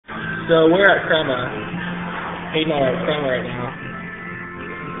So we're at Crema. Hayden and I are at Crema right now.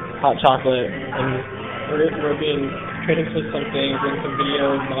 Hot chocolate, and we're being critics of some things, doing some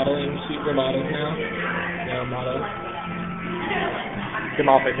video modeling. We're models now. Yeah, model. Good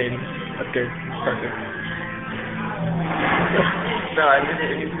model face, Hayden. That's good. Perfect. No, I need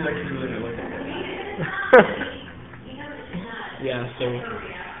to be like you live with. Yeah, so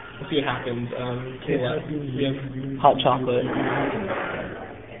we'll see what happens. We have hot chocolate.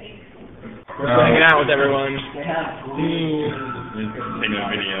 We're hanging out with everyone. Taking a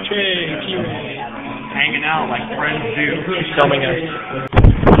video. Hanging out like friends do. He's filming us.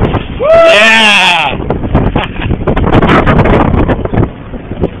 Yeah!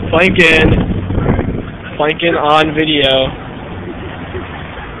 Flanking on video.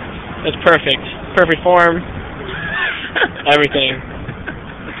 That's perfect. Perfect form. Everything.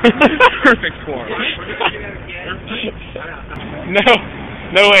 Perfect form.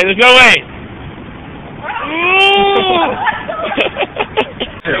 No way. There's no way.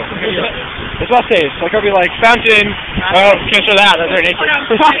 It's not safe. Like I'll be like fountain. Oh, can't show that. That's very naked.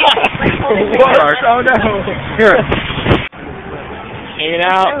 What? Oh no. Here. Hanging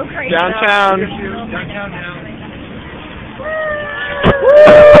out downtown.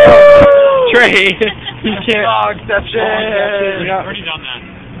 Trey, you can't. Oh, exception. We've already done that.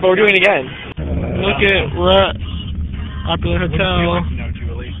 But we're doing it again. We're at Popular Hotel. No,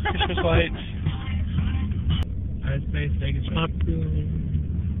 Julie. Christmas lights. Popular.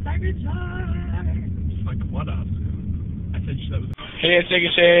 Like, what up? I said that was... Hey, it's Steak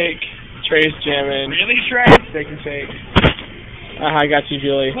and Shake. Trey's jamming. Really, Trey? Steak and Shake. I got you,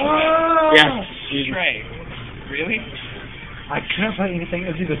 Julie. Whoa! Yeah. Trey. Really? I couldn't play anything.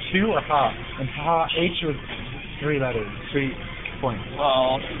 It was either 2 or ha. And ha, H was 3 letters, 3 points.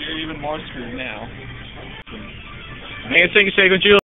 Well, you're even more screwed now. Hey, it's Steak and Shake with Julie.